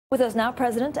With us now,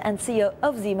 President and CEO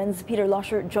of Siemens, Peter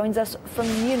Loescher, joins us from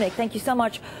Munich. Thank you so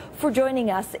much for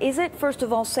joining us. Is it, first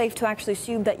of all, safe to actually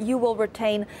assume that you will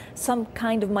retain some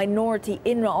kind of minority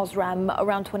in Osram,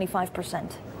 around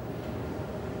 25%?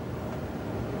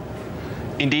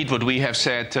 Indeed, what we have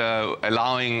said,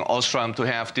 allowing Osram to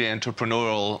have the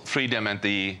entrepreneurial freedom and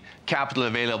the capital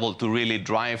available to really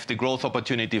drive the growth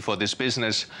opportunity for this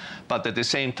business. But at the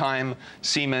same time,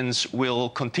 Siemens will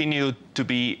continue to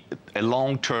be a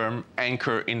long-term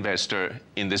anchor investor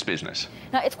in this business.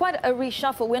 Now, it's quite a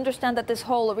reshuffle. We understand that this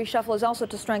whole reshuffle is also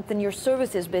to strengthen your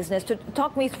services business. To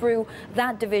talk me through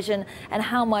that division and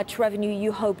how much revenue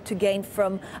you hope to gain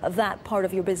from that part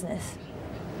of your business.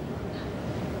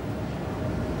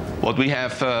 What we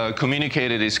have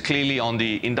communicated is clearly on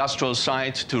the industrial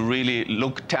side to really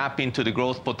tap into the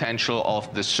growth potential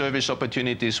of the service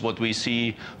opportunities, what we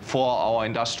see for our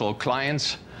industrial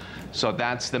clients. So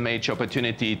that's the major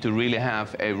opportunity to really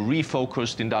have a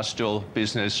refocused industrial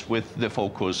business with the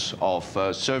focus of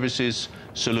services,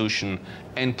 solution,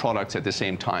 and products at the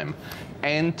same time.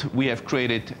 And we have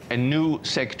created a new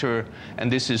sector,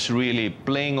 and this is really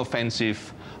playing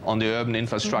offensive on the urban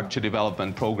infrastructure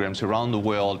development programs around the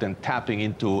world and tapping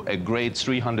into a great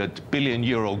 300 billion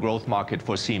euro growth market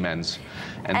for Siemens.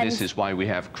 And this is why we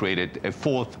have created a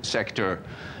fourth sector,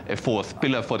 a fourth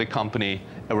pillar for the company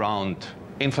around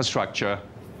infrastructure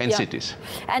and cities.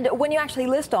 And when you actually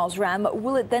list Osram,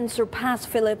 will it then surpass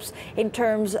Philips in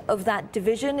terms of that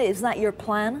division? Is that your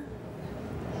plan?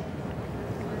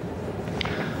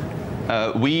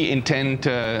 We intend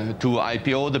to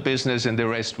IPO the business, and the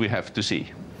rest we have to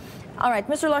see. All right,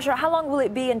 Mr. Loescher, how long will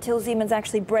it be until Siemens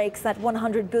actually breaks that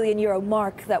 100 billion euro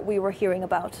mark that we were hearing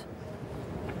about?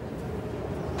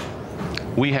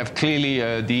 We have clearly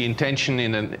the intention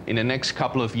in the next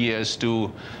couple of years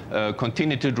to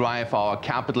continue to drive our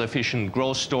capital-efficient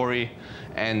growth story,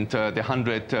 and the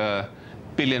 100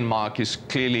 billion mark is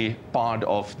clearly part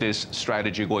of this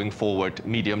strategy going forward,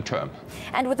 medium term.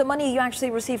 And with the money you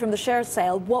actually receive from the share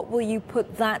sale, what will you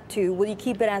put that to? Will you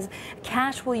keep it as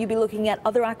cash? Will you be looking at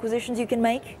other acquisitions you can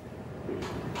make?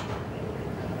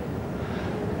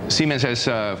 Siemens has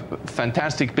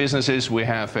fantastic businesses. We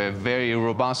have a very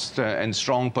robust and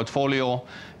strong portfolio.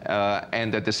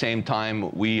 And at the same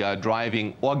time, we are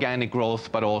driving organic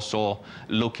growth, but also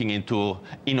looking into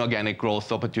inorganic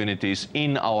growth opportunities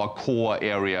in our core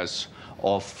areas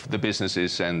of the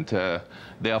businesses. And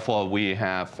therefore, we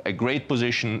have a great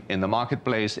position in the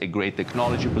marketplace, a great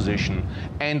technology position,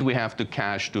 and we have the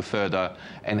cash to further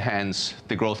enhance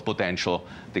the growth potential,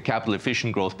 the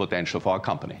capital-efficient growth potential for our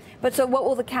company. But so what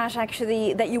will the cash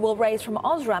actually that you will raise from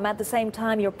Osram at the same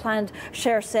time your planned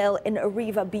share sale in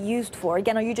Areva be used for?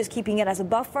 Again, are you just keeping it as a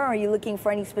buffer? Are you looking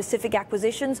for any specific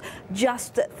acquisitions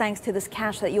just thanks to this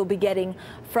cash that you'll be getting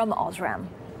from Osram?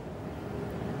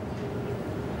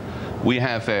 We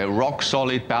have a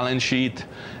rock-solid balance sheet,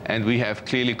 and we have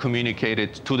clearly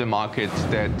communicated to the market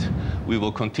that we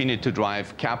will continue to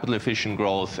drive capital-efficient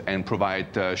growth and provide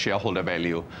shareholder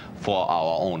value for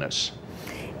our owners.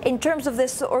 In terms of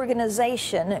this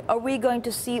organization, are we going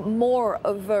to see more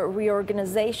of a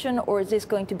reorganization, or is this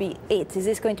going to be it? Is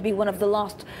this going to be one of the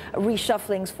last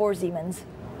reshufflings for Siemens?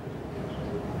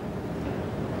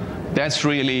 That's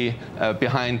really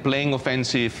behind playing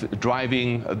offensive,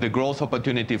 driving the growth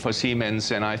opportunity for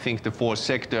Siemens. And I think the fourth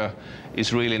sector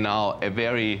is really now a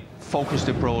very focused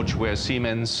approach where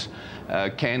Siemens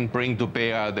can bring to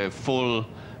bear the full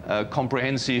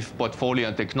comprehensive portfolio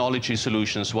and technology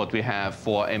solutions what we have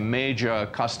for a major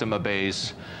customer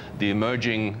base, the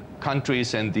emerging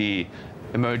countries and the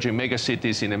emerging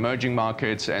megacities in emerging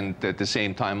markets, and at the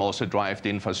same time also drive the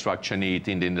infrastructure need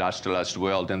in the industrialized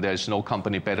world. And there's no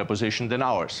company better positioned than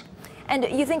ours. And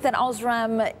you think that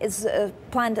Osram is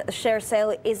planned share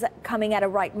sale is coming at a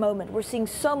right moment? We're seeing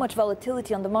so much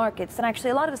volatility on the markets, and actually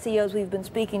a lot of the CEOs we've been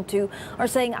speaking to are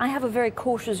saying, I have a very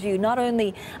cautious view, not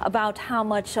only about how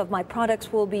much of my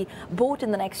products will be bought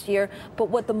in the next year, but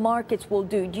what the markets will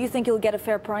do. Do you think you'll get a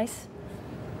fair price?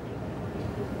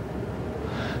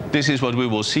 This is what we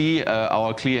will see.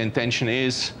 Our clear intention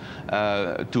is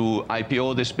to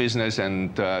IPO this business,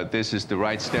 and this is the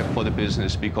right step for the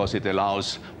business because it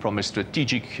allows, from a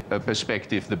strategic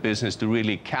perspective, the business to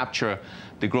really capture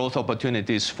the growth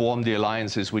opportunities, form the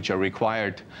alliances which are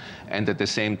required, and at the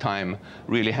same time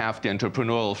really have the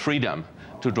entrepreneurial freedom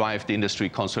to drive the industry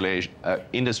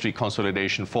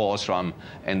consolidation for Osram,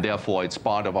 and therefore it's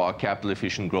part of our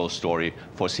capital-efficient growth story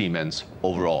for Siemens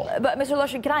overall. But Mr.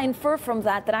 Loescher, can I infer from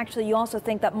that that actually you also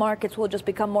think that markets will just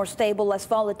become more stable, less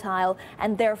volatile,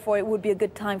 and therefore it would be a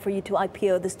good time for you to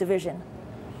IPO this division?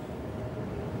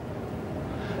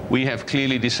 We have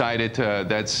clearly decided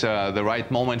that's the right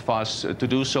moment for us to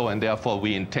do so, and therefore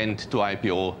we intend to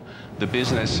IPO the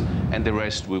business, and the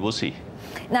rest we will see.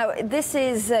 Now, this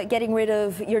is getting rid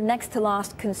of your next to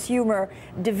last consumer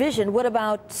division. What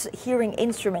about hearing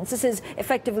instruments? This is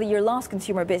effectively your last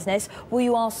consumer business. Will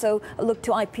you also look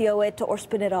to IPO it or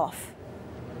spin it off?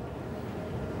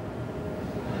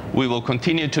 We will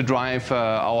continue to drive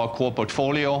our core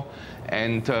portfolio,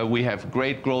 and we have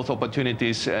great growth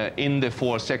opportunities in the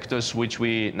 4 sectors which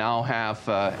we now have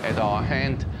at our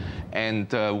hand.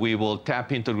 And we will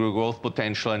tap into the growth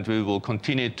potential, and we will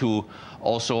continue to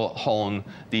also hone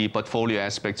the portfolio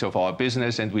aspects of our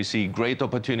business. And we see great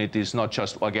opportunities, not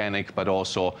just organic, but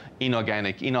also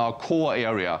inorganic, in our core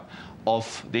area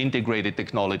of the integrated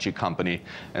technology company.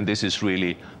 And this is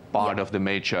really part of the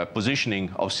major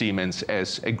positioning of Siemens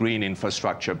as a green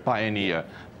infrastructure pioneer,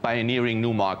 pioneering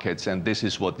new markets. And this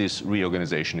is what this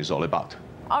reorganization is all about.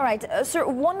 All right, sir,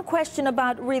 one question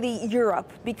about really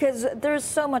Europe, because there's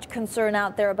so much concern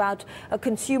out there about a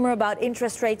consumer, about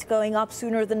interest rates going up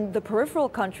sooner than the peripheral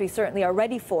countries certainly are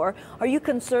ready for. Are you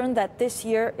concerned that this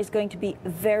year is going to be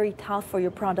very tough for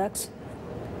your products?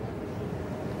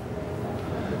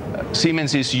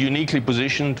 Siemens is uniquely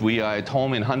positioned. We are at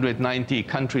home in 190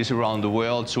 countries around the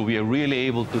world, so we are really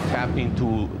able to tap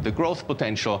into the growth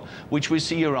potential which we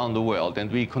see around the world.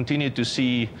 And we continue to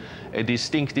see a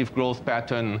distinctive growth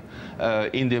pattern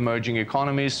in the emerging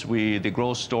economies. The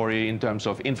growth story in terms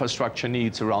of infrastructure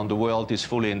needs around the world is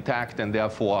fully intact, and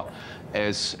therefore,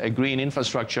 as a green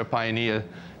infrastructure pioneer,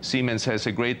 Siemens has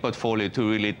a great portfolio to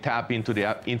really tap into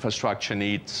the infrastructure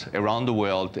needs around the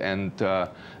world. And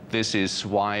this is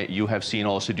why you have seen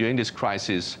also during this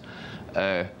crisis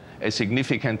a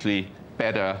significantly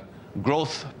better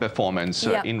growth performance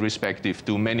in respective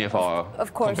to many of our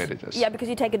competitors. Yeah, because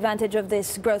you take advantage of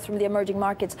this growth from the emerging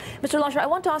markets. Mr. Loescher, I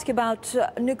want to ask you about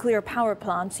nuclear power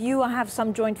plants. You have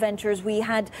some joint ventures. We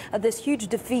had this huge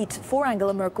defeat for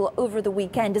Angela Merkel over the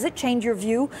weekend. Does it change your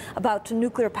view about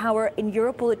nuclear power in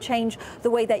Europe? Will it change the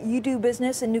way that you do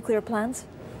business in nuclear plants?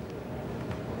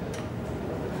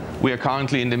 We are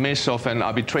currently in the midst of an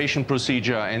arbitration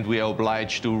procedure, and we are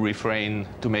obliged to refrain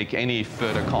to make any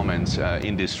further comments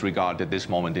in this regard at this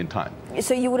moment in time.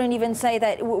 So you wouldn't even say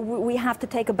that we have to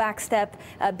take a back step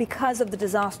because of the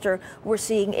disaster we're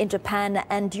seeing in Japan,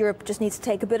 and Europe just needs to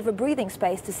take a bit of a breathing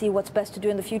space to see what's best to do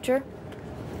in the future?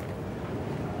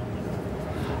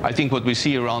 I think what we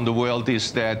see around the world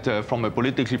is that from a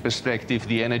political perspective,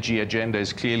 the energy agenda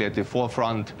is clearly at the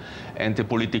forefront, and the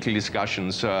political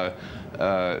discussions,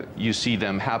 you see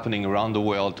them happening around the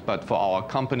world. But for our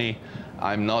company,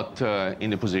 I'm not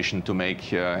in a position to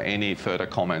make any further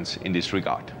comments in this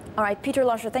regard. All right, Peter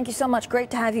Loescher, thank you so much.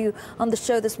 Great to have you on the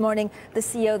show this morning, the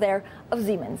CEO there of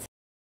Siemens.